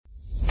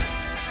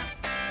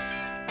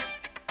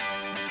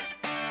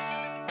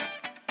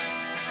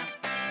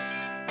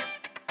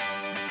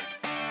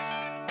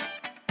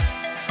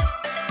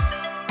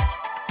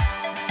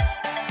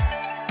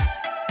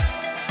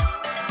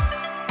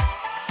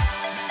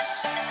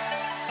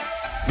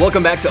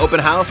Welcome back to Open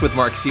House with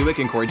Mark Seawick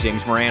and Corey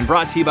James Moran,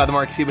 brought to you by the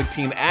Mark Seawick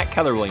team at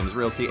Keller Williams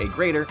Realty, a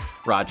greater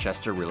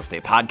Rochester real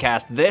estate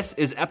podcast. This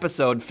is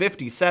episode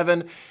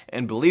 57,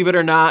 and believe it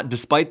or not,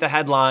 despite the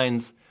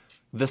headlines,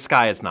 the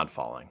sky is not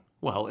falling.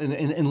 Well,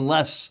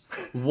 unless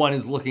one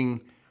is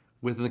looking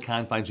within the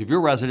confines of your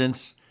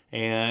residence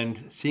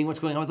and seeing what's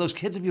going on with those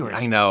kids of yours.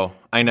 I know.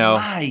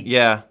 My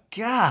Yeah.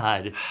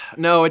 God.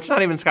 No, it's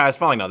not even sky is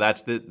falling. No,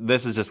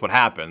 this is just what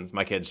happens.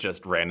 My kids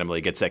just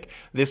randomly get sick.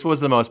 This was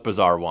the most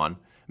bizarre one.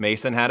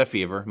 Mason had a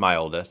fever, my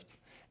oldest,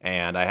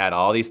 and I had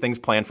all these things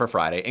planned for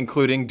Friday,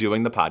 including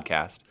doing the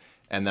podcast.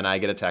 And then I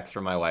get a text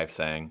from my wife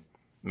saying,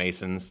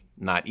 Mason's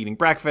not eating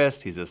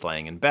breakfast. He's just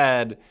laying in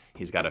bed.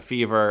 He's got a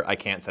fever. I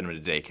can't send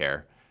him to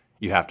daycare.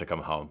 You have to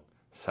come home.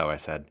 So I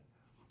said,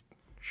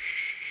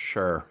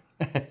 sure.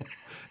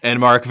 And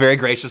Mark very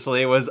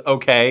graciously was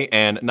okay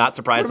and not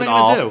surprised at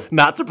all.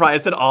 Not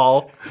surprised at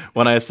all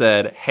when I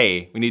said,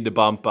 hey, we need to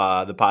bump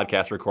the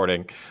podcast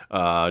recording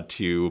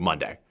to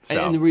Monday. So.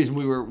 And the reason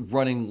we were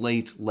running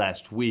late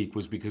last week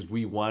was because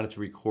we wanted to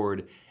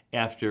record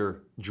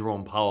after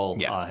Jerome Powell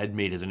had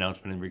made his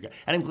announcement. And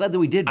I'm glad that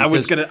we did. I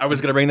was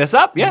gonna bring this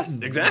up. Yes,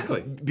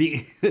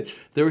 exactly.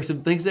 There were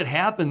some things that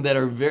happened that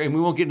are and we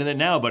won't get into that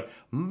now, but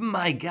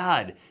my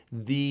God,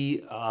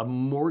 the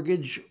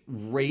mortgage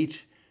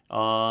rate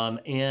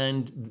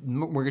and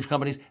mortgage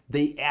companies,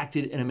 they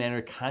acted in a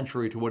manner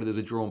contrary to what it is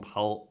that Jerome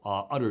Powell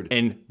uttered.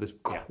 And this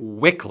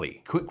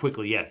quickly.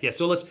 Quickly, yeah.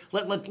 So let's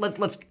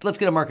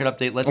get a market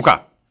update.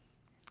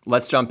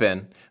 Let's jump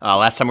in.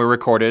 Last time we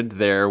recorded,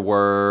 there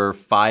were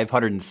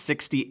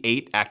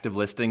 568 active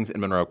listings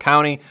in Monroe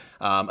County.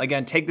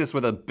 Again, take this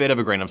with a bit of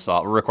a grain of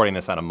salt. We're recording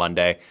this on a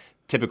Monday.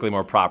 Typically,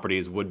 more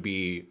properties would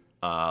be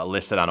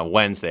listed on a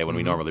Wednesday when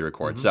we normally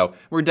record. So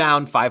we're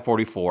down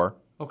 544.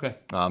 Okay.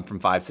 From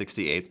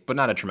 568, but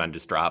not a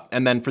tremendous drop.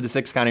 And then for the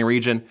 6-county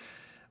region,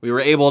 we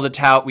were able to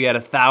tout, we had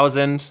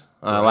 1,000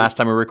 last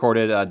time we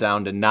recorded,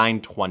 down to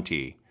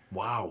 920.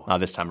 Wow.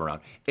 This time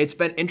around. It's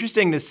been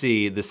interesting to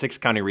see the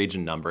 6-county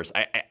region numbers.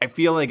 I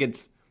feel like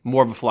it's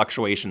more of a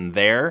fluctuation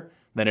there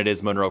than it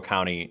is Monroe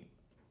County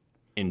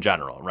in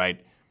general,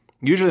 right?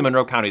 Usually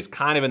Monroe County is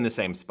kind of in the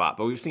same spot,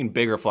 but we've seen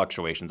bigger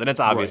fluctuations. And it's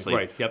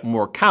obviously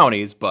more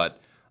counties, but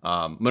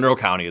Monroe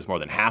County is more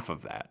than half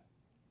of that.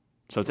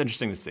 So it's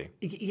interesting to see.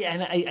 Yeah,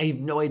 and I have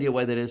no idea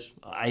why that is.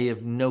 I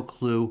have no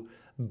clue,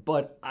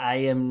 but I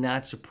am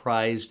not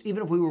surprised.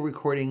 Even if we were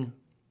recording,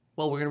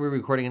 well, we're going to be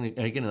recording in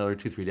again another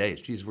 2-3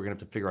 days. Jeez, we're going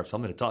to have to figure out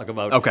something to talk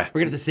about. Okay. We're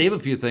going to have to save a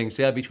few things,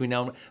 between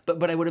now and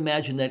but I would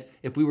imagine that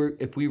if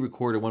we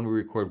record or when we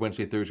record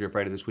Wednesday, Thursday, or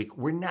Friday this week,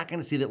 we're not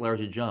going to see that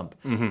large a jump.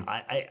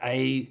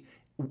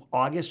 Mm-hmm.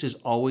 August is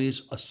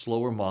always a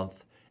slower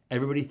month.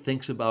 Everybody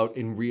thinks about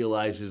and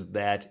realizes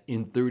that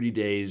in 30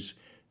 days.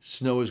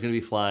 Snow is going to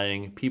be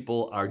flying.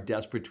 People are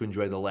desperate to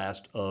enjoy the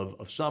last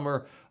of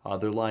summer.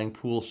 They're lying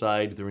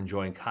poolside. They're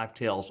enjoying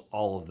cocktails,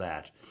 all of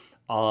that.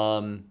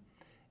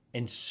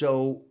 And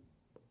so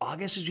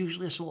August is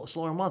usually a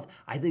slower month.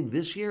 I think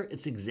this year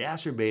it's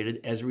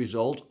exacerbated as a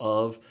result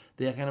of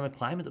the economic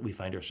climate that we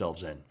find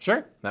ourselves in.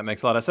 Sure. That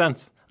makes a lot of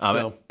sense.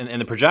 And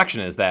the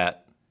projection is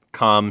that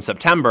come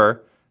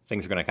September,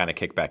 things are going to kind of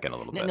kick back in a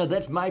little bit. No,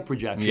 that's my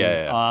projection.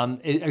 Yeah.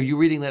 Are you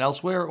reading that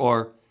elsewhere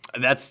or...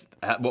 That's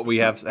what we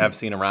have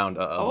seen around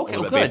a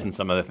little bit based on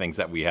some of the things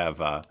that we have.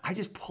 I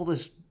just pull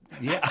this.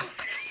 Yeah.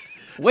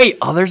 Wait,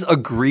 others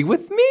agree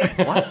with me?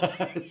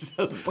 What?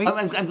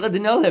 I'm glad to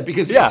know that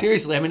because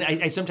seriously, I mean,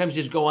 I sometimes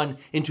just go on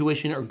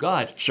intuition or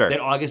gut that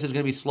August is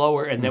going to be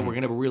slower and then we're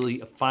going to have a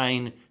really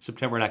fine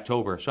September and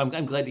October. So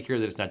I'm glad to hear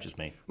that it's not just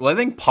me. Well, I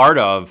think part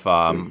of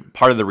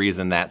the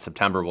reason that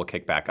September will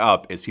kick back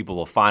up is people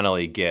will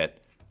finally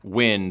get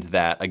wind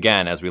that,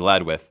 again, as we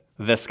led with,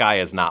 the sky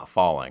is not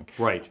falling.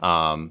 Right.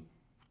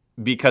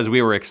 Because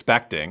we were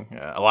expecting,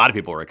 a lot of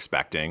people were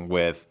expecting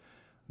with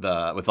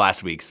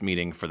last week's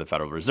meeting for the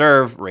Federal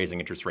Reserve,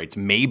 raising interest rates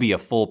maybe a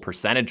full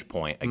percentage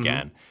point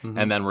again. Mm-hmm.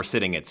 And then we're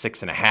sitting at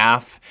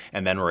 6.5,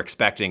 and then we're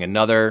expecting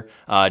another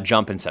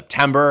jump in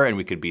September, and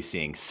we could be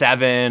seeing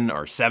 7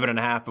 or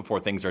 7.5 before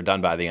things are done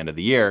by the end of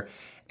the year.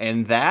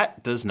 And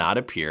that does not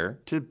appear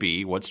to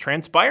be what's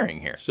transpiring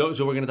here. So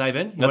we're going to dive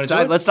in?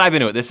 Let's dive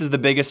into it. This is the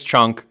biggest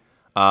chunk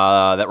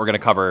that we're going to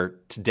cover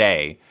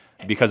today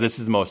because this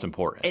is the most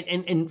important.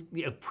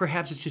 And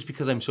perhaps it's just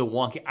because I'm so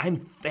wonky. I'm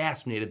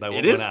fascinated by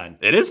what went on.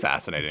 It is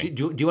fascinating.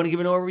 Do you want to give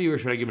an overview or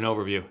should I give an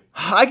overview?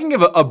 I can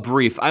give a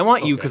brief. I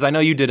want you, because I know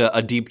you did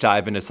a deep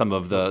dive into some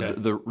of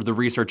the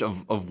research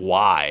of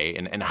why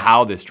and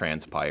how this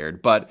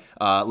transpired. But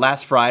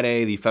last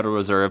Friday, the Federal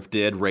Reserve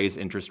did raise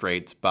interest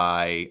rates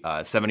by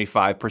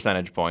 75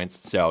 percentage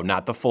points. So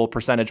not the full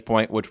percentage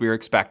point, which we were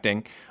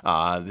expecting.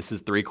 This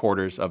is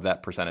 3/4 of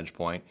that percentage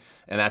point.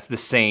 And that's the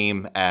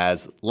same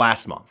as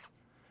last month.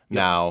 Yep.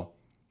 Now,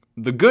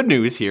 the good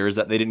news here is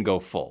that they didn't go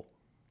full,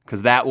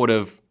 because that would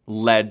have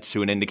led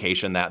to an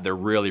indication that they're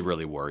really,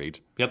 really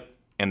worried. Yep.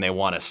 And they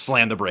want to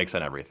slam the brakes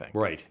on everything.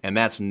 Right. And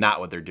that's not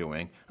what they're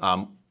doing.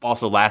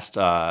 Also, last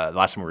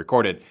time we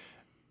recorded,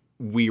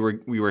 we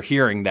were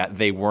hearing that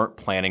they weren't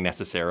planning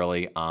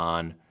necessarily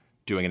on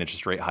doing an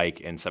interest rate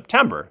hike in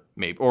September,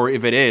 maybe, or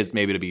if it is,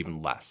 maybe it'll be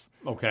even less.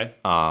 Okay.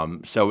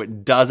 So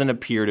it doesn't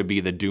appear to be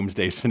the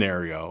doomsday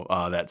scenario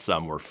that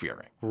some were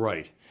fearing.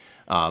 Right.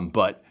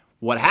 But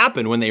what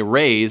happened when they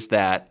raised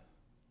that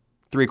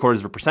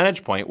 0.75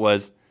 percentage point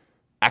was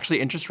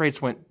actually interest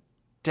rates went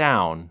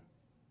down.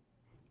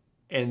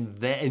 And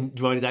then,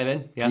 do you want me to dive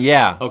in?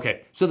 Yeah.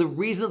 Okay. So the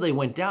reason that they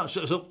went down,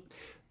 so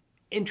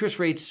interest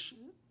rates,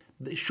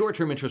 the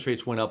short-term interest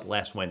rates went up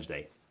last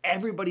Wednesday.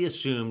 Everybody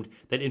assumed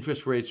that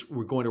interest rates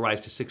were going to rise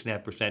to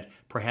 6.5%,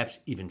 perhaps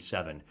even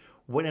 7%.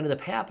 What ended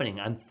up happening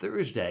on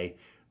Thursday,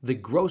 the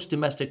gross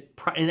domestic,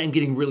 and I'm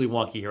getting really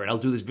wonky here, and I'll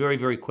do this very,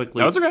 very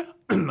quickly. That's okay.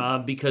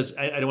 Because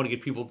I don't want to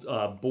get people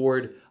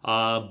bored.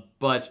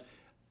 But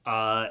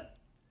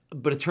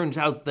it turns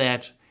out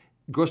that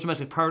gross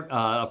domestic product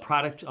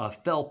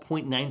fell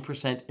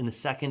 0.9% in the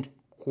second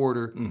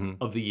quarter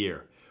of the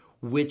year,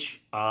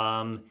 which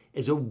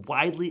is a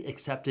widely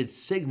accepted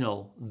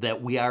signal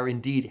that we are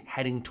indeed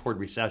heading toward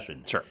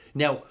recession. Sure.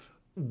 Now,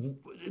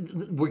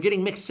 we're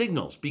getting mixed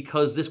signals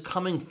because this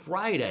coming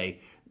Friday,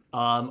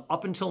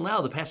 up until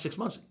now, the past 6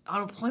 months,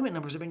 unemployment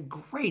numbers have been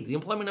great. The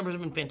employment numbers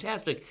have been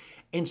fantastic.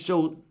 And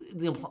so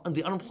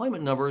the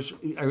unemployment numbers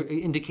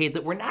indicate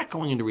that we're not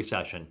going into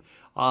recession.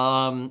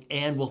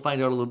 And we'll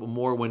find out a little bit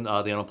more when the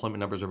unemployment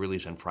numbers are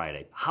released on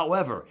Friday.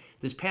 However,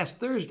 this past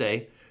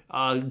Thursday,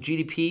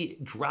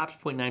 GDP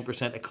dropped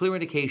 0.9%, a clear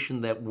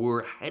indication that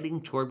we're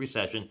heading toward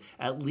recession,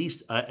 at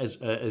least as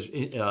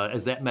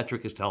that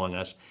metric is telling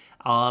us.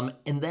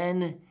 And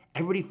then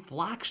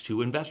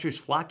investors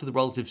flock to the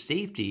relative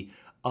safety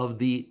of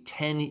the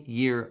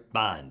 10-year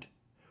bond.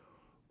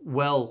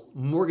 Well,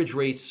 mortgage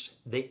rates,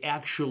 they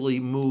actually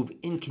move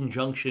in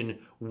conjunction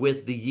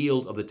with the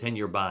yield of the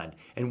 10-year bond.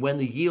 And when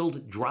the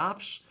yield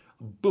drops,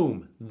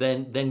 boom,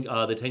 then the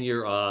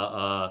 10-year,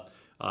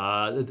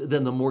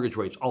 then the mortgage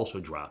rates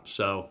also drop.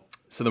 So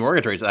the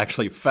mortgage rates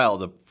actually fell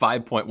to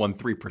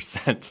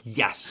 5.13%.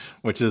 Yes.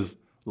 Which is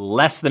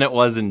less than it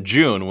was in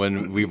June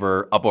when we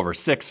were up over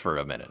 6 for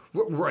a minute.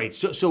 Right.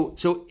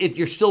 So if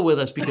you're still with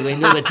us, because I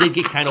know that did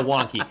get kind of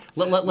wonky.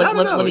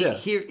 Let me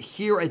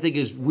here I think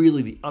is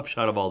really the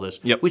upshot of all this,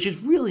 which is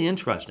really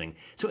interesting.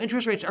 So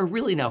interest rates are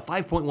really now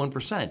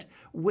 5.1%,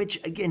 which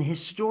again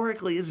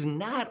historically is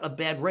not a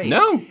bad rate.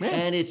 No, man.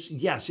 And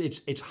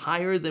it's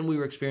higher than we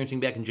were experiencing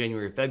back in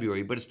January or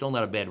February, but it's still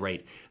not a bad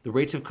rate. The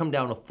rates have come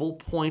down a full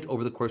point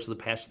over the course of the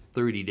past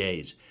 30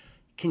 days.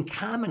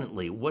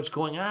 Concomitantly, what's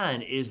going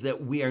on is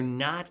that we are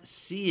not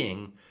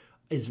seeing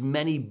as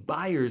many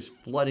buyers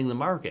flooding the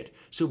market.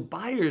 So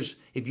buyers,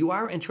 if you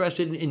are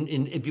interested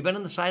in if you've been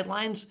on the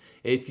sidelines,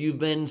 if you've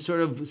been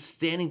sort of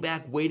standing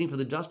back waiting for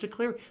the dust to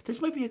clear,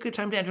 this might be a good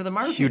time to enter the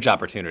market. Huge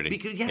opportunity.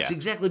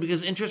 Exactly,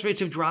 because interest rates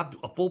have dropped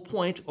a full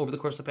point over the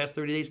course of the past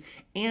 30 days,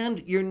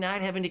 and you're not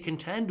having to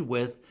contend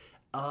with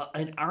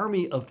an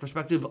army of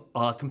prospective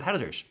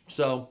competitors.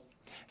 So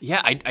Yeah,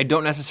 I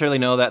don't necessarily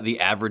know that the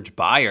average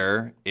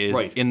buyer is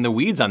in the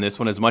weeds on this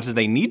one as much as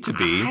they need to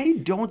be. I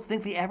don't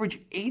think the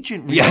average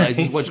agent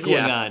realizes what's going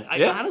on.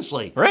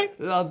 Honestly. Right.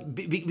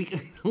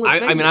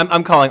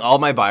 I'm calling all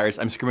my buyers.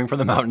 I'm screaming from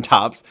the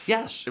mountaintops.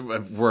 Yes.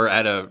 We're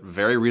at a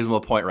very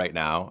reasonable point right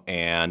now.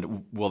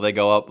 And will they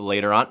go up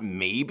later on?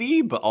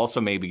 Maybe, but also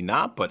maybe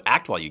not. But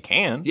act while you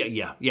can.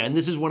 Yeah. And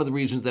this is one of the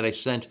reasons that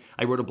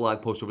I wrote a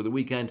blog post over the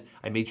weekend.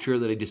 I made sure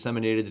that I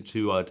disseminated it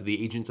to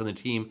the agents on the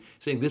team,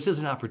 saying this is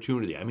an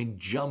opportunity. I mean,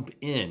 jump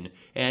in.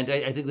 And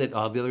I think that the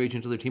other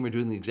agents on the team are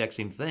doing the exact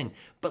same thing.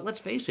 But let's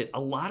face it, a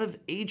lot of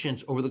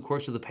agents over the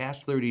course of the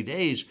past 30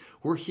 days,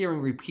 we're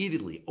hearing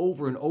repeatedly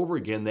over and over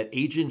again that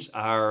agents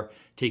are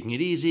taking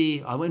it easy.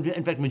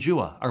 In fact,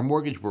 Majua, our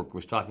mortgage broker,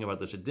 was talking about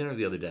this at dinner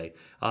the other day.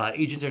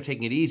 Agents are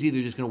taking it easy.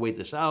 They're just going to wait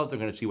this out. They're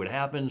going to see what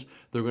happens.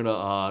 They're going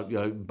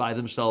to buy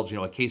themselves,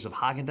 a case of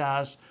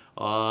Haagen-Dazs.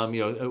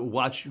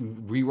 Watch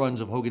reruns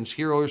of Hogan's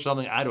Hero or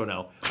something. I don't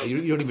know.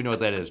 You don't even know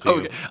what that is, do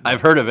you? Okay.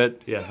 I've heard of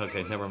it. Yeah,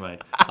 okay, never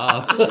mind.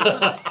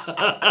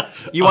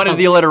 You wanted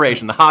the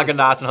alliteration, the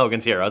Haagen-Dazs and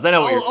Hogan's Heroes. I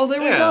know what you're...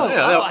 there we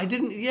go. I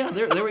didn't... Yeah,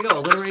 there we go,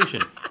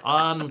 alliteration.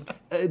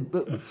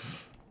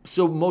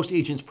 So most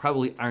agents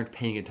probably aren't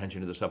paying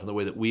attention to this stuff in the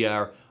way that we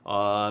are.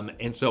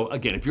 And so,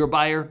 again, if you're a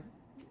buyer,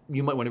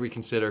 you might want to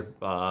reconsider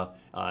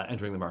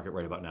entering the market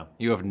right about now.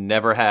 You have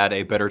never had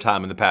a better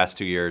time in the past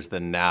 2 years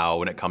than now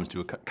when it comes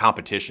to a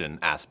competition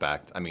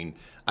aspect. I mean,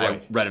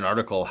 I read an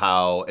article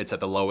how it's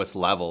at the lowest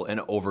level in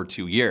over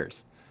 2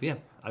 years. Yeah,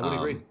 I would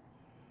agree.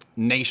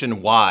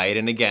 Nationwide,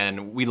 and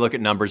again, we look at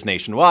numbers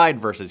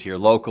nationwide versus here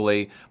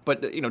locally,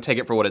 but take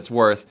it for what it's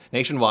worth.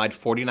 Nationwide,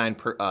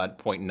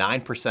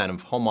 49.9%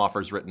 of home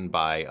offers written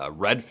by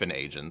Redfin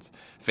agents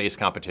face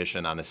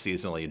competition on a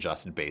seasonally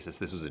adjusted basis.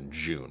 This was in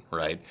June,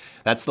 right?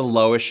 That's the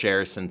lowest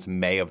share since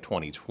May of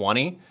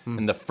 2020,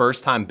 and the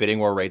first time bidding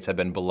war rates have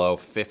been below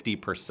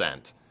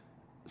 50%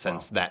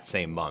 since that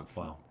same month.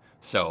 Wow.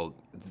 So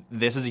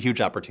this is a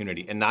huge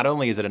opportunity, and not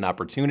only is it an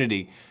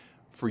opportunity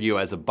for you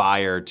as a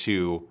buyer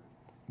to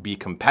be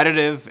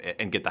competitive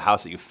and get the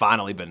house that you've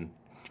finally been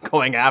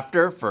going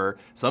after. For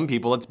some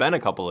people, it's been a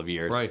couple of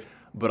years. Right.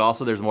 But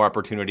also there's more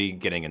opportunity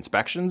getting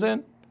inspections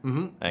in.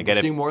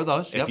 Again, Seeing more of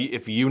those. Yep.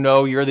 if you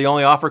know you're the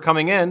only offer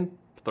coming in,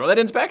 throw that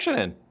inspection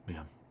in.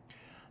 Yeah.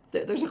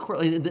 There's a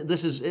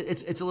this is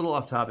it's a little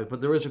off topic,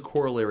 but there is a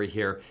corollary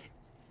here.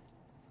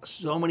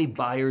 So many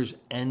buyers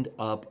end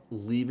up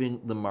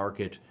leaving the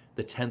market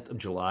the 10th of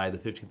July, the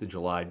 15th of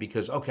July,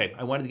 because, okay,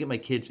 I wanted to get my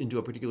kids into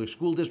a particular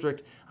school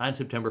district on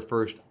September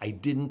 1st. I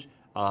didn't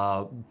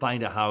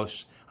find a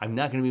house. I'm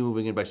not going to be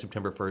moving in by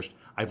September 1st.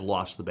 I've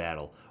lost the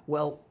battle.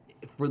 Well,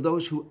 for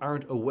those who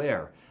aren't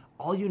aware,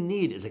 all you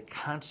need is a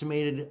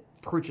consummated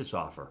purchase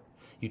offer.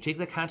 You take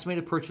the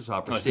consummated purchase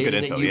offer,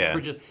 stating that you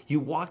purchased, you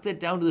walk that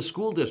down to the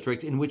school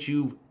district in which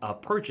you've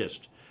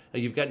purchased.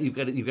 You've got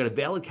a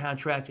valid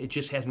contract. It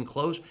just hasn't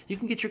closed. You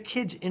can get your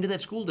kids into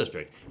that school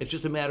district. It's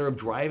just a matter of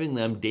driving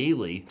them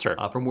daily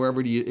from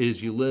wherever it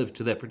is you live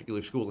to that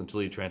particular school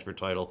until you transfer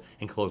title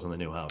and close on the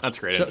new house. That's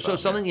great. So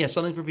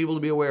something for people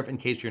to be aware of in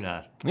case you're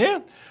not.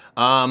 Yeah.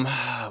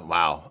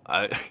 Wow.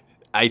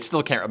 I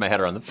still can't wrap my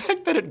head around the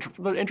fact that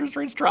the interest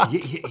rates dropped.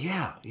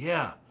 Yeah.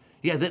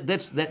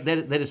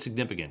 That is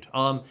significant.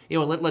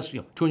 Let's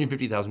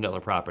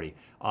 $250,000 property,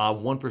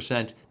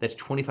 1%. That's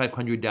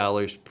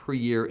 $2,500 per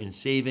year in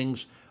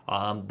savings.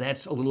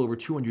 That's a little over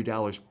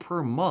 $200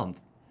 per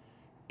month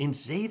in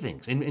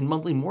savings in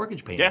monthly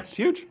mortgage payments. Yeah, it's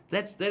huge.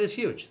 That is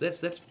huge.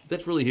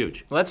 That's really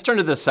huge. Let's turn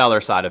to the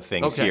seller side of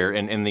things here,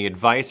 and the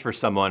advice for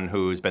someone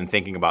who's been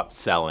thinking about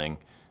selling.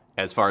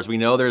 As far as we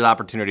know, there's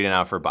opportunity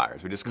now for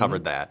buyers. We just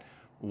covered that.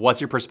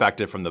 What's your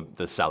perspective from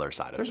the seller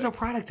side of things? There's no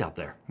product out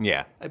there.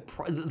 Yeah.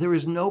 There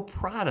is no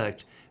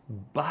product.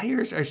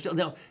 Buyers are still,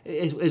 now,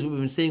 as we've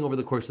been saying over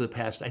the course of the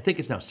past, I think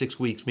it's now 6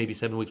 weeks, maybe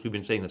 7 weeks we've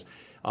been saying this,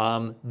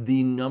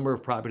 the number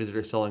of properties that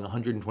are selling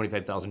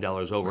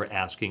 $125,000 over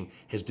asking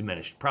has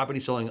diminished.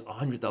 Properties selling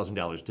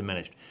 $100,000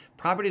 diminished.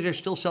 Properties are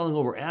still selling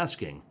over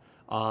asking.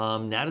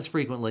 Not as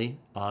frequently.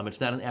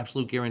 It's not an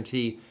absolute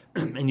guarantee,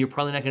 and you're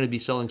probably not going to be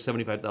selling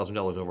 $75,000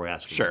 over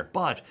asking. Sure.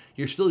 But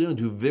you're still going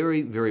to do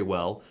very, very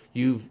well.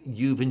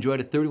 You've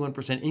enjoyed a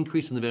 31%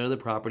 increase in the value of the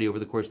property over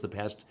the course of the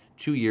past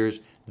 2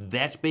 years.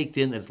 That's baked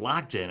in. That's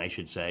locked in, I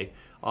should say.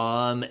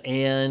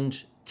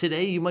 And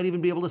today you might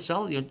even be able to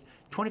sell $25,000,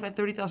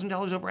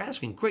 $30,000 over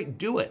asking. Great,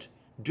 do it.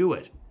 Do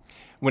it.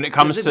 When it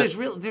comes there's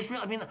real.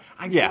 I mean,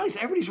 I realize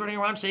everybody's running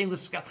around saying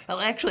this. Well,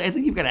 actually, I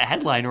think you've got a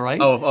headline, right?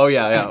 Oh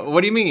yeah.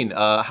 What do you mean?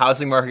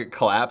 Housing market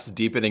collapse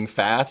deepening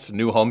fast.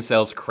 New home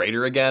sales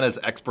crater again as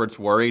experts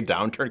worry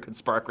downturn could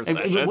spark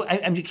recession.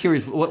 I'm just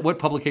curious. What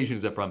publication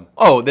is that from?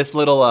 Oh, this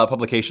little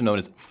publication known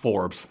as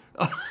Forbes.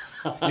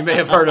 You may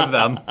have heard of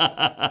them.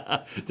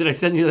 Did I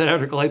send you that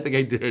article? I think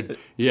I did.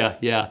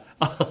 Yeah.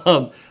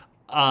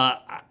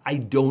 I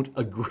don't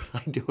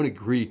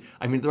agree.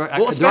 I mean, there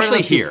are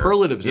especially here,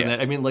 superlatives in that.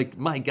 I mean, like,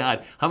 my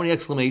God, how many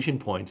exclamation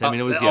points? I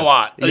mean, it was a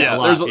lot. Yeah,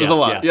 there's a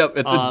lot. Yep,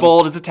 it's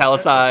bold, it's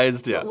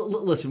italicized. Yeah.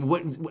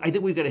 Listen, I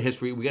think we've got a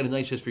history. We got a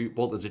nice history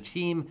both as a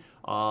team,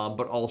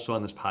 but also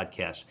on this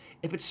podcast.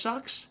 If it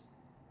sucks,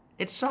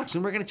 it sucks,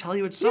 and we're going to tell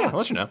you it sucks. Yeah, I'll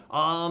let you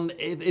know.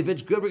 If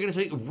it's good, we're going to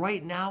tell you.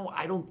 Right now,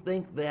 I don't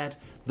think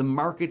that the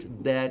market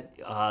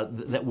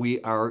that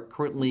we are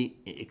currently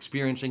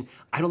experiencing,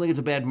 I don't think it's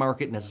a bad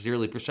market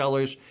necessarily for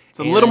sellers. It's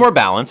a little more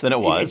balanced than it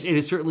was. It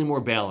is certainly more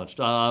balanced.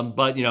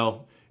 But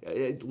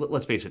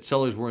let's face it,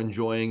 sellers were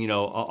enjoying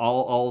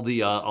all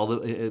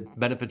the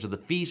benefits of the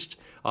feast.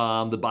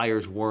 The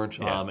buyers weren't,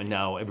 and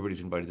now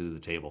everybody's invited to the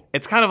table.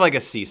 It's kind of like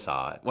a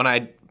seesaw. When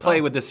I play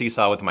with the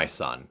seesaw with my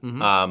son,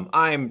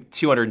 I'm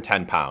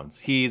 210 pounds.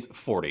 He's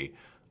 40.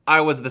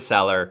 I was the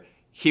seller.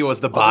 He was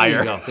the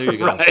buyer. There you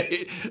go.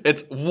 Right?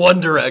 It's one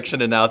direction,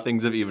 and now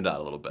things have evened out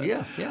a little bit.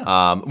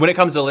 Yeah. When it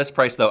comes to list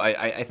price, though,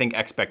 I think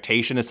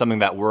expectation is something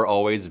that we're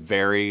always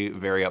very,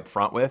 very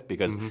upfront with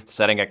because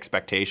setting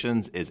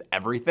expectations is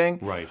everything.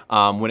 Right.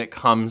 When it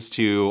comes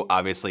to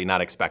obviously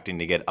not expecting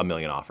to get a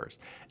million offers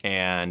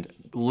and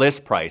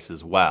list price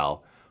as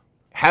well,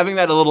 having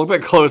that a little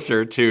bit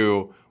closer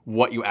to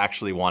what you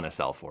actually want to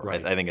sell for,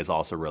 right. I think is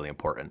also really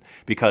important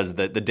because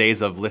the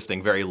days of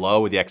listing very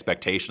low with the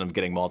expectation of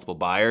getting multiple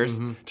buyers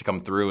to come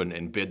through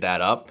and bid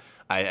that up,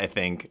 I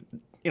think,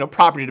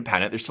 property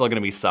dependent, there's still going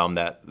to be some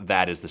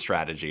that is the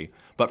strategy.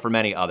 But for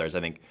many others,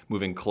 I think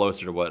moving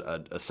closer to what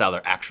a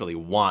seller actually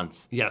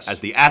wants as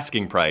the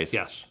asking price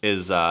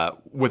is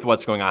with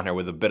what's going on here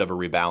with a bit of a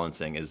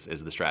rebalancing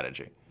is the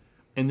strategy.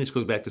 And this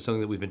goes back to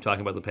something that we've been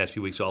talking about the past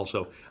few weeks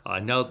also.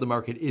 Now that the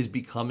market is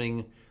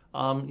becoming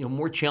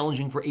more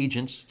challenging for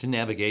agents to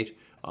navigate.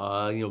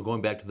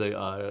 Going back to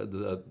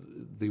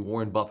the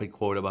Warren Buffett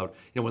quote about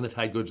when the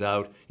tide goes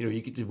out, you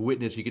get to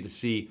witness, you get to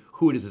see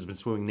who it is that's been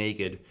swimming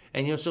naked,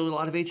 and so a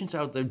lot of agents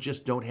out there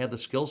just don't have the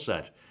skill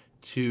set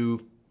to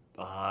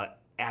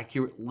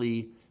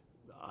accurately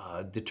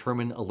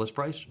determine a list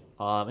price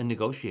and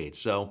negotiate.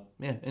 So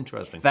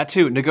interesting. That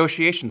too,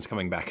 negotiations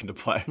coming back into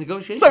play.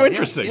 Negotiations, so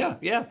interesting.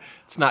 Yeah.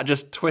 It's not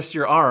just twist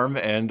your arm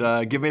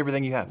and give me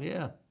everything you have.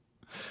 Yeah.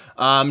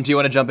 Do you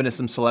want to jump into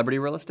some celebrity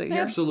real estate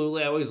here?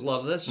 Absolutely. I always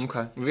love this.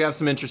 Okay. We have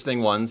some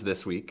interesting ones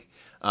this week.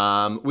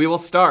 We will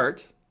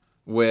start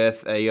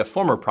with a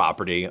former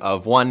property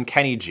of one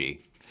Kenny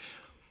G.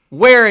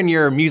 Where in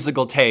your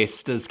musical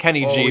taste does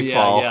Kenny G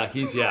fall?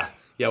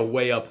 Yeah,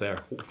 way up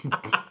there.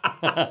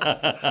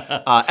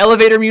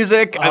 Elevator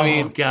music. I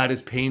mean, God,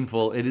 it's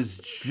painful. It is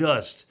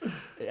just.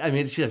 I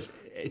mean, it's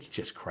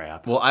just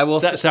crap. Well, I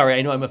will. Sorry,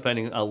 I know I'm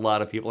offending a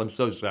lot of people. I'm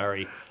so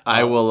sorry.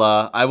 I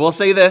will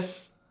say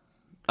this.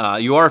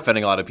 You are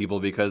offending a lot of people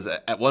because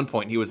at one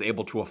point he was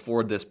able to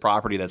afford this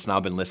property that's now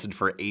been listed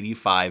for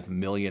 $85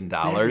 million.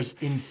 That is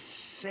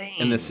insane.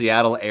 In the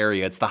Seattle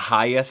area. It's the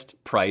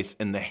highest price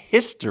in the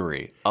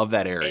history of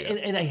that area.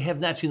 And I have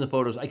not seen the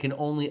photos. I can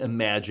only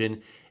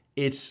imagine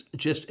it's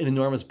just an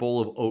enormous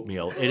bowl of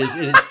oatmeal. It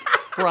is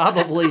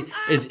probably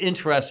as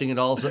interesting and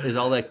also as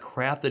all that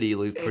crap that he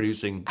was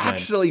producing.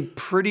 Actually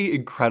pretty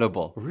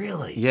incredible.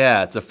 Really?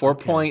 Yeah, it's a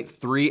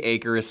 4.3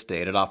 acre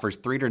estate. It offers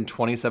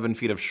 327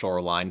 feet of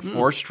shoreline,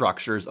 4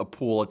 structures, a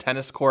pool, a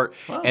tennis court,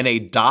 and a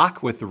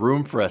dock with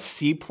room for a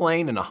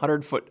seaplane and a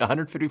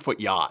 150-foot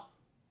yacht.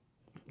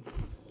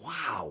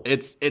 Wow.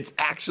 It's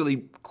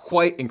actually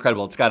quite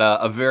incredible. It's got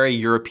a very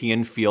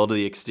European feel to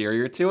the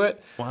exterior to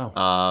it.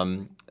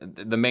 Wow.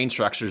 The main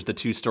structure is the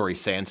 2-story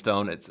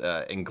sandstone. It's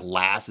in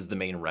glass is the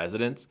main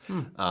residence.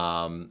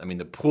 I mean,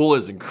 the pool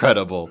is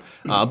incredible,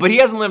 but he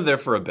hasn't lived there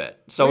for a bit.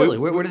 So really,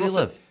 where does he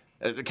live?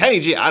 Kenny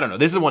G, I don't know.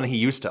 This is one he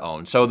used to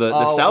own. So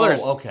the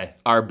sellers okay.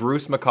 are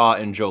Bruce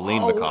McCaw and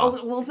Jolene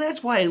McCaw. Well,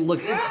 that's why I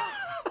looked.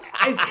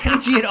 If Kenny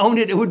G had owned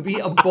it, it would be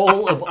a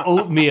bowl of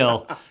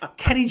oatmeal.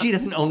 Kenny G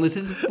doesn't own this.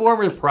 It's his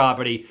former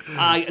property.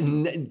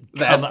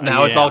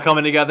 It's all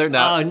coming together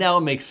now. Now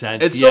it makes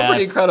sense. It's so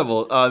pretty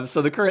incredible.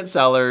 So the current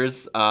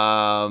sellers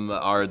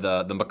are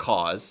the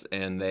McCaws,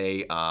 and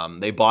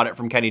they bought it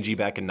from Kenny G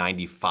back in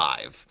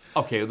 '95.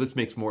 Okay, well, this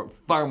makes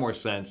far more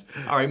sense.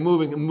 All right,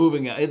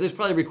 moving on. There's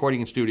probably recording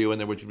in studio in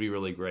there, which would be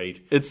really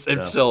great. It's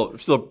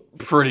still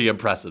pretty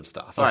impressive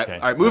stuff. All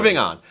right, moving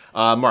on.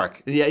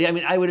 Mark. Yeah. I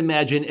mean, I would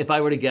imagine if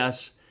I were to guess,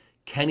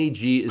 Kenny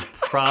G is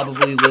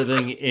probably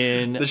living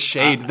in the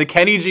shade, the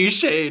Kenny G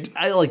shade.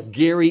 I like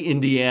Gary,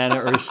 Indiana,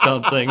 or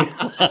something,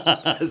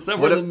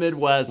 somewhere in the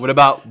Midwest. What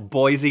about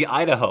Boise,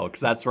 Idaho?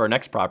 Because that's where our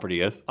next property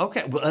is.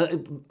 Okay,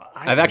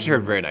 I've actually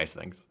heard very nice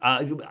things.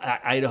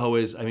 Idaho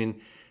is. I mean,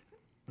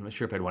 I'm not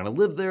sure if I'd want to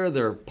live there.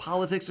 Their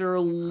politics are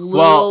a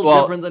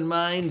little different than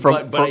mine,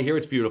 but I hear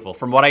it's beautiful.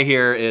 From what I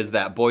hear is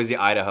that Boise,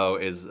 Idaho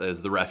is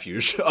the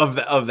refuge of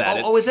that.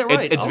 Is that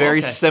right? It's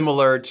very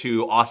similar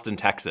to Austin,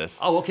 Texas.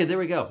 Oh, okay, there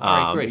we go.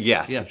 All right, great.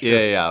 Yes, yeah, sure.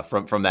 yeah,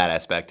 from that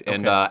aspect.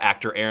 And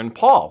actor Aaron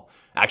Paul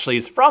actually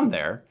is from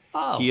there.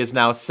 Oh. He is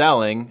now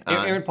selling...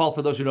 Aaron Paul,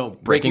 for those who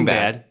don't... Breaking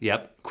Bad.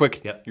 Yep.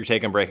 You're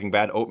taking Breaking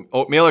Bad.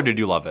 Oatmeal, or did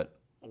you love it?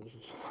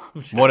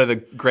 One of the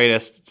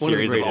greatest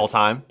series of all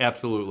time.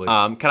 Absolutely.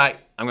 I'm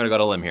going to go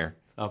to a limb here.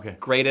 Okay.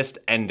 Greatest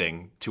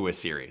ending to a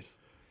series.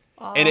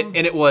 And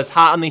it was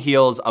hot on the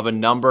heels of a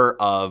number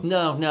of...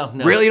 No.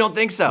 Really, you don't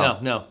think so?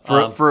 No.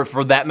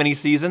 For that many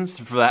seasons?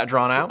 For that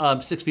drawn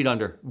out? 6 Feet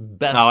Under.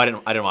 Best. No, I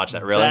didn't watch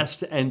that. Really?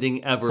 Best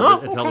ending ever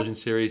a television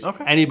series.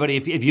 Okay. Anybody,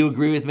 if you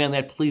agree with me on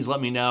that, please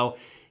let me know.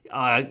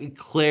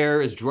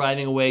 Claire is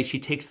driving away. She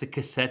takes the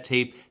cassette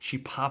tape. She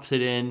pops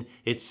it in.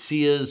 It's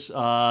Sia's.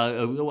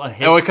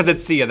 Because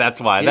it's Sia.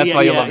 That's why. That's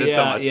why you loved it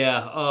so much.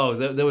 Yeah. Oh,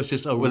 that was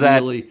just was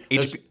really.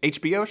 That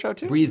HBO show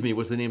too? Breathe Me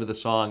was the name of the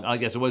song. I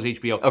guess it was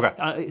HBO.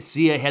 Okay.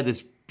 Sia had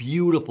this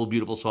beautiful,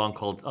 beautiful song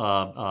called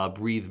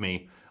 "Breathe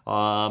Me."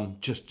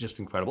 Just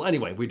incredible.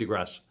 Anyway, we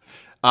digress.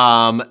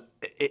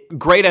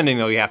 Great ending,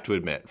 though, you have to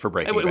admit, for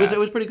Breaking Bad. It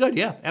was pretty good,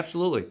 yeah,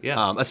 absolutely,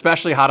 yeah.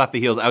 Especially hot off the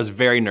heels. I was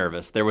very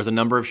nervous. There was a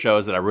number of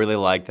shows that I really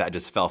liked that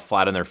just fell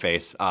flat on their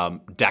face.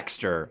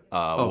 Dexter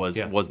was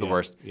the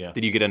worst. Yeah.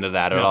 Did you get into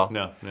that at all?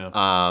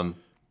 No.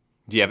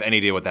 Do you have any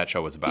idea what that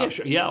show was about? Yeah,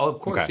 sure. Yeah, of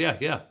course, okay.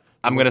 Yeah.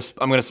 I'm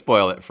gonna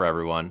spoil it for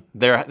everyone.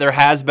 There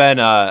has been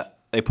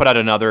they put out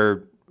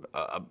another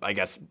I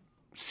guess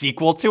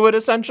sequel to it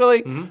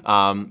essentially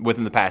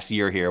within the past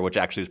year here, which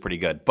actually is pretty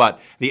good. But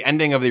the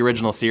ending of the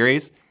original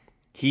series.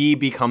 He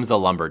becomes a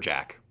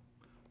lumberjack.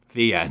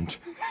 The end.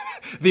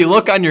 The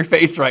look on your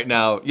face right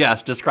now,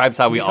 yes, describes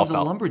how we all felt.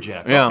 Becomes a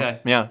lumberjack. Yeah, okay.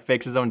 Yeah.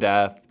 Fakes his own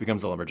death,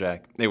 becomes a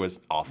lumberjack. It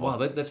was awful. Wow,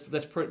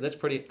 that's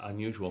pretty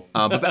unusual.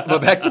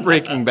 But back to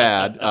Breaking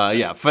Bad.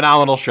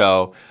 Phenomenal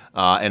show.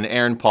 And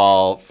Aaron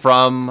Paul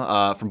from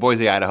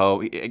Boise, Idaho.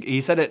 He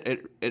said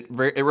it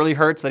really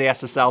hurts that he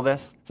has to sell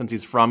this since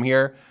he's from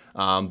here.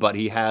 But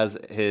he has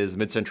his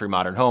mid-century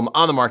modern home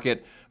on the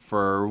market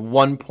for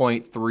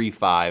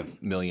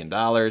 $1.35 million.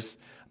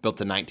 Built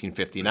in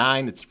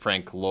 1959. It's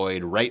Frank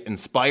Lloyd Wright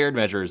inspired.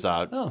 Measures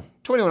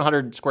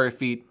 2,100 square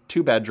feet,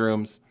 2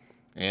 bedrooms,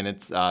 and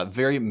it's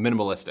very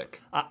minimalistic.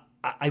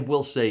 I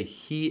will say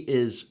he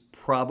is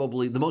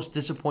probably the most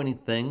disappointing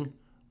thing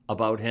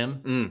about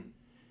him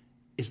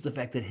is the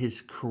fact that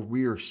his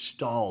career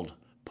stalled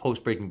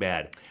post Breaking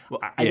Bad. Well,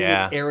 I think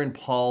that Aaron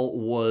Paul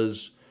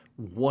was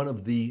one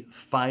of the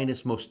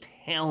finest, most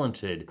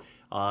talented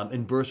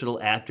and versatile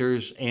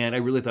actors, and I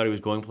really thought he was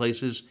going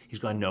places. He's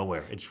gone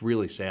nowhere. It's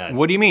really sad.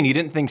 What do you mean? You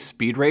didn't think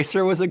Speed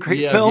Racer was a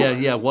great film?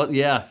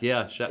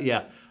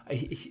 Yeah.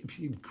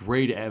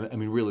 Great. I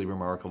mean, really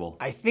remarkable.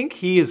 I think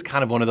he is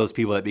kind of one of those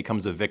people that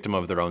becomes a victim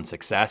of their own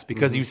success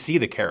because you see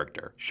the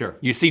character. Sure.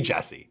 You see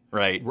Jesse,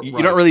 right? You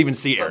right. don't really even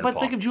see Aaron But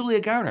Paul. think of Julia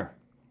Garner.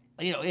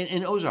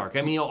 In Ozark.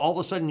 I mean, all of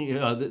a sudden,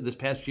 this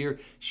past year,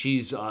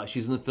 she's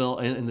in the film,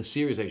 in the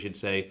series, I should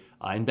say,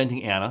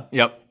 Inventing Anna.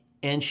 Yep.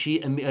 And she,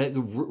 Ruth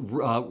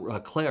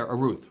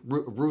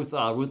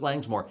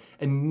Langsmore,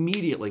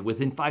 immediately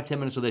within 5-10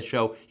 minutes of that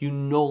show, you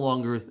no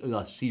longer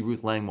see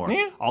Ruth Langmore.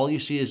 Yeah. All you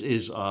see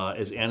is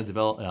Anna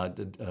Delvey.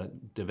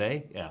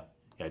 Delvey.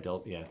 Anna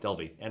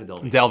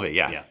Delvey. Delvey,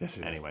 yes. Yeah.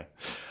 Yes. Anyway,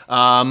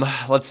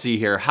 Let's see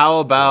here. How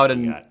about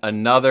we got?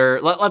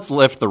 another? Let's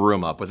lift the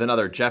room up with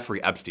another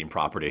Jeffrey Epstein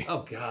property.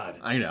 oh God,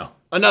 I know.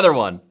 Another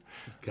one.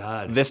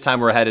 God. This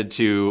time we're headed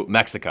to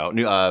Mexico,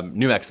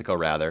 New Mexico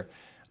rather,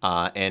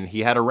 and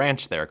he had a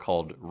ranch there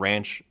called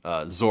Ranch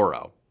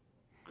Zorro.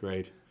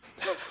 Great.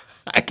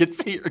 I can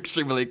see you're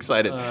extremely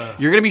excited.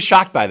 You're going to be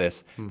shocked by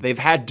this. They've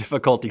had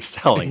difficulty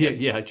selling it.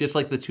 Yeah, just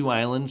like the two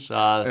islands.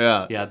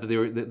 Yeah.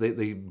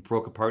 They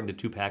broke apart into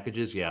two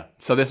packages. Yeah.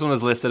 So this one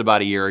was listed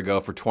about a year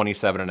ago for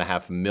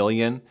 $27.5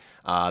 million.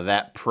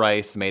 That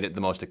price made it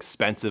the most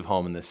expensive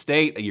home in the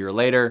state. A year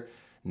later,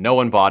 no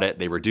one bought it.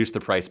 They reduced the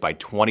price by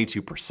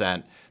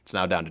 22%. It's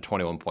now down to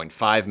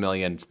 $21.5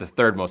 million. It's the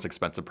third most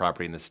expensive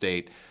property in the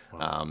state.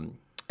 Wow.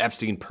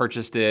 Epstein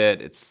purchased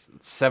it. It's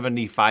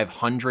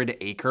 7,500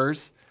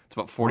 acres. It's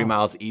about 40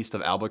 miles east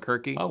of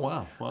Albuquerque. Oh,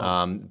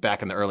 wow.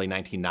 Back in the early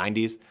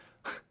 1990s.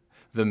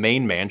 The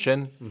main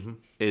mansion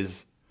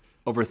is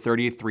over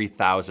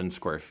 33,000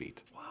 square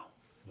feet.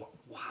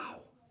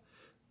 Wow.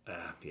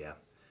 Yeah.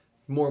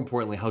 More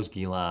importantly, how's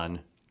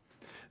Gilan?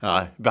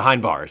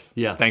 Behind bars,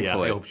 thankfully. Yeah,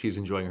 I hope she's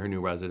enjoying her new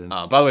residence.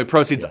 By the way,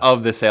 proceeds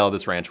of the sale of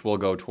this ranch will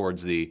go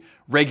towards the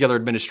regular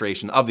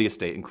administration of the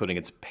estate, including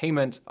its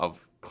payment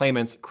of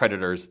claimants,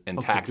 creditors, and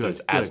taxes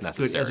as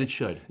necessary. Good, as it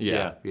should.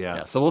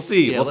 Yeah. So we'll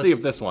see. Yeah, we'll see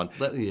if this one.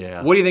 What do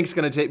you think is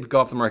going to go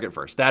off the market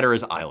first? That or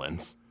his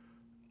islands?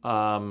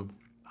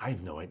 I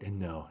have no idea.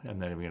 No, I'm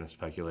not even going to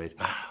speculate.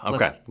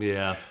 Okay.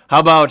 Yeah. How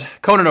about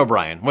Conan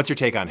O'Brien? What's your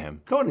take on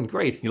him? Conan,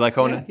 great. You like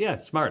Conan? Yeah,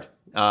 smart.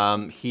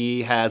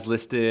 He has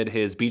listed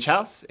his beach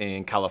house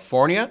in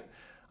California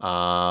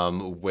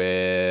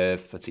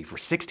with, for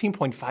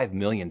 $16.5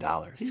 million.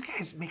 These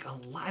guys make a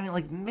lot. I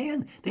mean,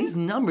 man, these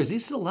numbers,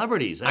 these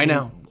celebrities. I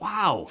know.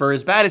 Wow. For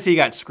as bad as he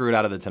got screwed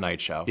out of The Tonight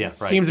Show, Yeah,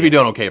 right, seems to be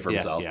doing okay for Yeah,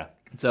 himself. yeah.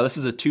 So this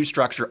is a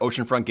two-structure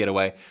oceanfront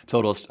getaway.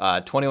 Totals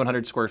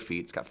 2,100 square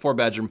feet. It's got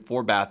 4-bedroom,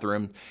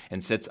 4-bathroom,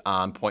 and sits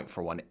on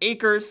 0.41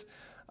 acres.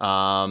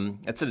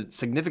 It's a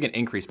significant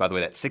increase, by the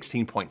way. That's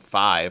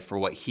 16.5 for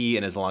what he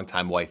and his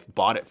longtime wife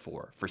bought it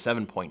for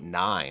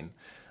 7.9,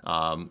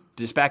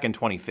 just back in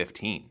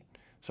 2015.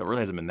 So it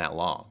really hasn't been that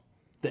long.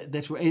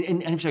 That's right.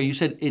 And I'm sorry, you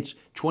said it's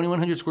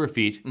 2,100 square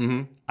feet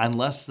on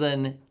less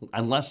than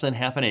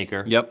half an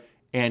acre. Yep.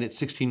 And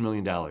it's $16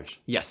 million.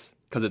 Yes,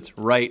 because it's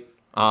right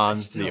on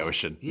the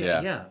ocean.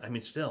 Yeah. I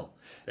mean, still,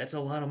 that's a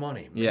lot of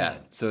money. Man. Yeah.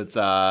 So it's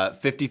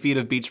 50 feet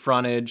of beach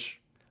frontage.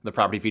 The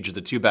property features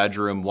a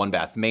 2-bedroom,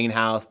 1-bath main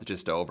house with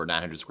just over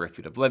 900 square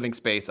feet of living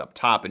space up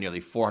top and nearly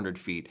 400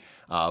 feet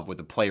with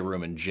a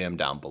playroom and gym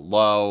down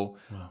below.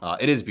 Wow.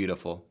 It is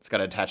beautiful. It's got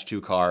an attached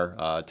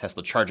 2-car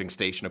Tesla charging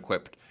station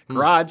equipped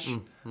garage.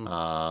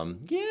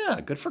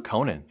 Yeah, good for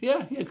Conan.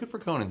 Yeah, good for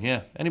Conan.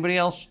 Yeah. Anybody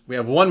else? We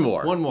have one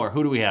more. One more.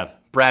 Who do we have?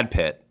 Brad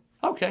Pitt.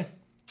 Okay.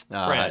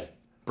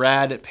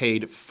 Brad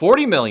paid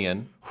 $40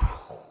 million.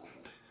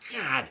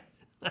 God.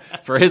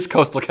 For his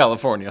coastal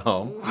California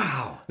home.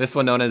 Wow. This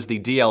one, known as the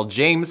D.L.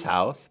 James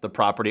House, the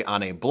property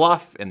on a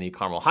bluff in the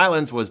Carmel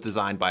Highlands, was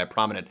designed by a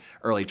prominent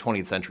early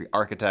 20th century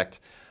architect.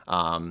 The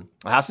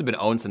house has been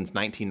owned since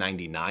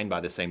 1999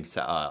 by the same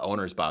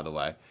owners, by the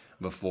way,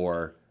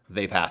 before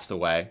they passed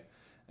away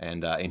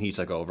and he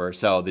took over.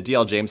 So the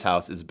D.L. James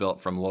House is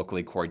built from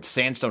locally quarried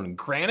sandstone and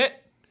granite.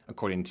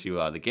 According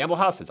to the Gamble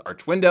House, it's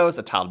arched windows,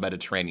 a tiled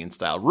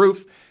Mediterranean-style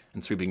roof,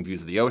 and sweeping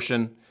views of the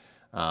ocean.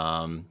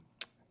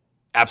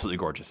 Absolutely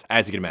gorgeous,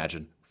 as you can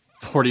imagine.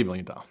 $40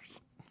 million.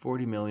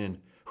 $40 million.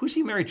 Who's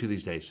he married to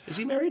these days? Is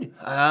he married?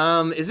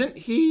 Isn't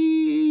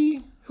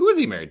he? Who is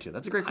he married to?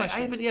 That's a great question.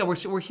 I haven't. Yeah,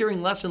 we're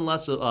hearing less and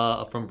less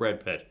from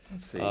Brad Pitt.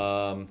 Let's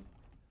see.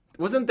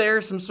 Wasn't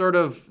there some sort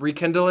of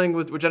rekindling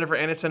with Jennifer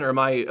Aniston, or am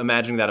I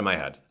imagining that in my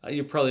head?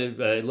 You probably.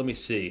 Let me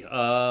see.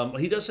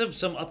 He does have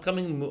some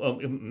upcoming.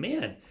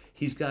 Man,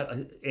 he's got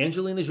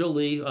Angelina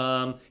Jolie.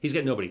 He's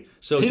got nobody.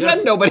 So he's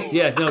got nobody.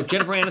 Yeah, no.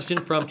 Jennifer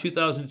Aniston from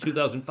 2000 to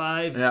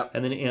 2005, yep.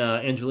 And then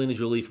Angelina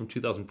Jolie from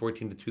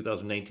 2014 to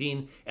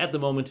 2019. At the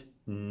moment,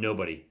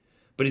 nobody.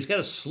 But he's got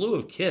a slew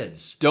of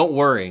kids. Don't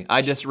worry.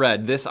 I just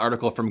read this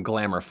article from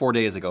Glamour 4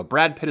 days ago.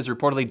 Brad Pitt is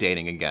reportedly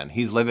dating again.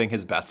 He's living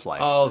his best life.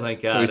 Oh,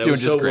 thank God. So he's doing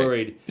just great.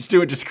 Worried. He's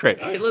doing just great.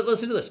 All right,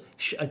 listen to this.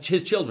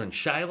 His children,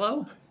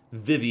 Shiloh,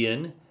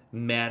 Vivian,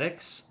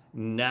 Maddox,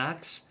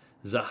 Knox,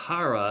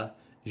 Zahara,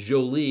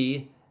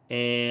 Jolie,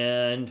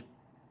 and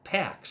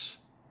Pax.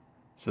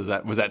 So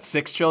was that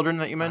 6 children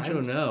that you mentioned?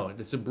 I don't know.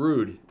 It's a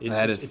brood.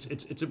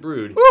 It's a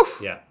brood. Woof.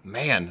 Yeah.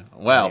 Man.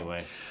 Well.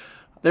 Anyway.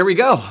 there we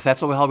go.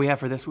 That's all we have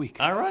for this week.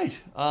 All right.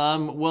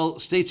 Well,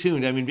 stay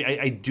tuned. I mean,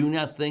 I do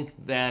not think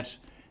that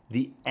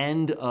the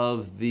end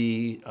of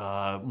the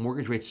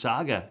mortgage rate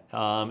saga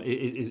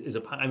is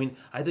upon. I mean,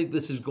 I think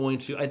this is going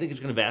to. I think it's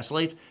going to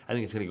vacillate. I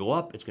think it's going to go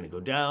up. It's going to go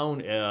down.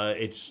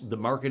 The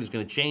market is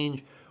going to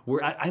change.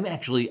 I'm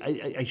actually.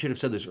 I should have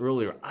said this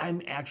earlier.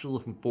 I'm actually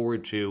looking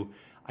forward to.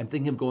 I'm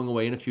thinking of going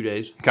away in a few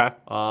days. Okay.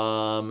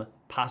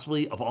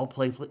 Possibly of all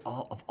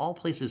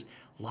places,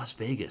 Las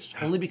Vegas.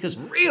 Only because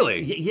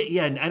Really?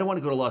 Yeah. And I don't want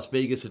to go to Las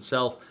Vegas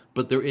itself,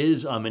 but there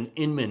is an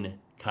Inman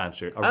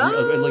concert.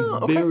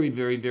 Very,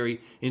 very, very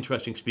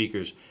interesting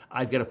speakers.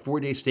 I've got a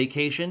 4-day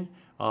staycation.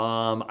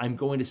 I'm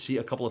going to see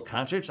a couple of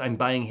concerts. I'm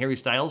buying Harry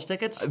Styles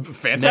tickets.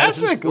 Fantastic!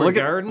 Madison Square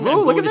Garden. I'm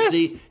look going at to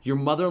this. see. Your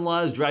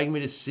mother-in-law is dragging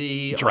me to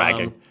see.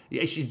 Dragging.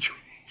 Yeah,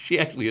 she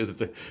actually is.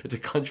 It's a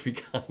country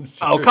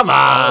concert. Oh, come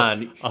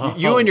on.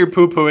 You and your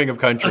poo-pooing of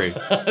country.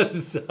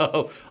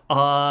 So,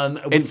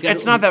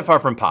 It's not that far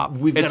from pop.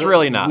 It's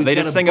really not. They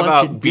just sing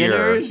about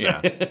beer.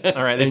 Yeah.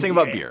 All right, they sing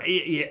about beer.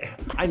 Yeah,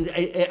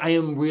 I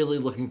am really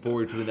looking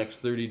forward to the next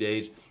 30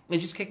 days and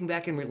just kicking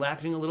back and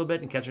relaxing a little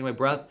bit and catching my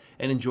breath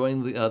and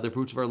enjoying the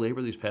fruits of our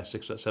labor these past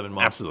 6 or 7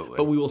 months. Absolutely.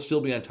 But we will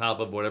still be on top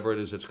of whatever it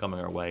is that's coming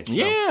our way. So,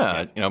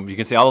 Yeah. You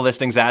can see all the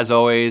listings as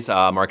always,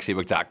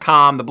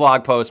 markseawick.com, the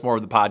blog post, more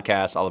of the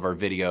podcast, all of our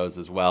videos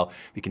as well.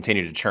 We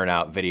continue to churn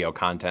out video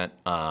content.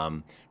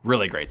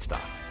 Really great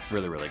stuff.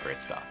 Really, really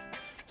great stuff.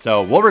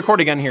 So we'll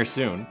record again here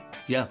soon.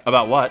 Yeah.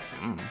 About what?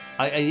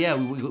 We'll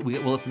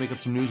have to make up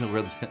some news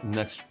over the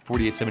next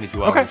 48,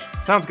 72 hours. Okay,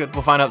 sounds good.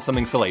 We'll find out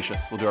something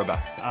salacious. We'll do our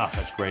best.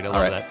 That's great. I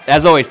love that.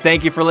 As always,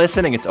 thank you for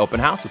listening. It's Open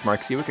House with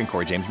Mark Seawick and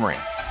Corey James Moran.